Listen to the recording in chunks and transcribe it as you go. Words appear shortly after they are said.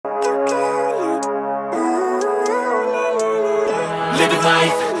Living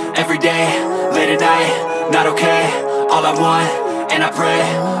life, everyday, late at night, not okay. All I want, and I pray,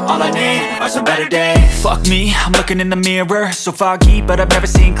 all I need are some better days. Fuck me, I'm looking in the mirror, so foggy, but I've never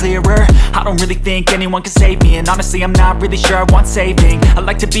seen clearer. I don't really think anyone can save me, and honestly I'm not really sure I want saving. I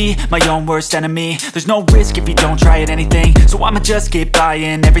like to be my own worst enemy. There's no risk if you don't try at anything, so I'ma just keep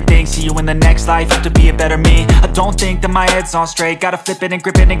buying everything. See you in the next life, have to be a better me. I don't think that my head's on straight, gotta flip it and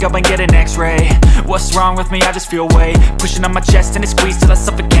grip it and go and get an x-ray. What's wrong with me? I just feel weight pushing on my chest and it squeezes till I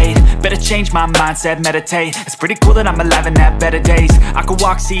suffocate. Better change my mindset, meditate. It's pretty cool that I'm alive and have better days. I could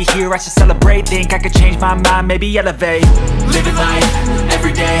walk, see, hear, I should celebrate. Think I could change my mind, maybe elevate. Living life,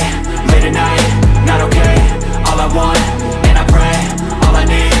 everyday, late at night, not okay. All I want, and I pray, all I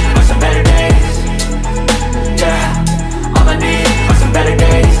need are some better days. Yeah, all I need are some better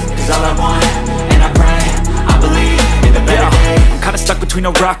days. Cause all I want, and I pray, I believe in the better days. I'm kinda stuck between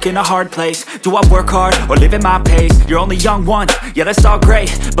a rock and a hard place. Do I work hard or live at my pace? You're only young once, yeah that's all great,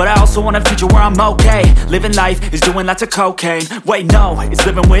 but I also want a future where I'm okay. Living life is doing lots of cocaine. Wait no, it's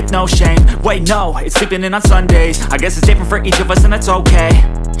living with no shame. Wait no, it's sleeping in on Sundays. I guess it's different for each of us and that's okay.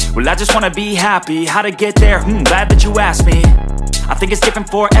 Well I just wanna be happy, how to get there? Glad that you asked me. I think it's different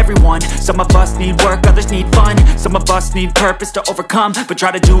for everyone. Some of us need work, others need fun. Some of us need purpose to overcome. But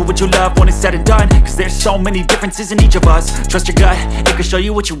try to do what you love when it's said and done. Cause there's so many differences in each of us. Trust your gut, it can show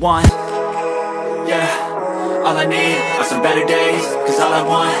you what you want. Yeah, all I need are some better days. Cause all I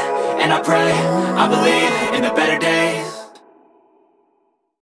want, and I pray, I believe in the better days.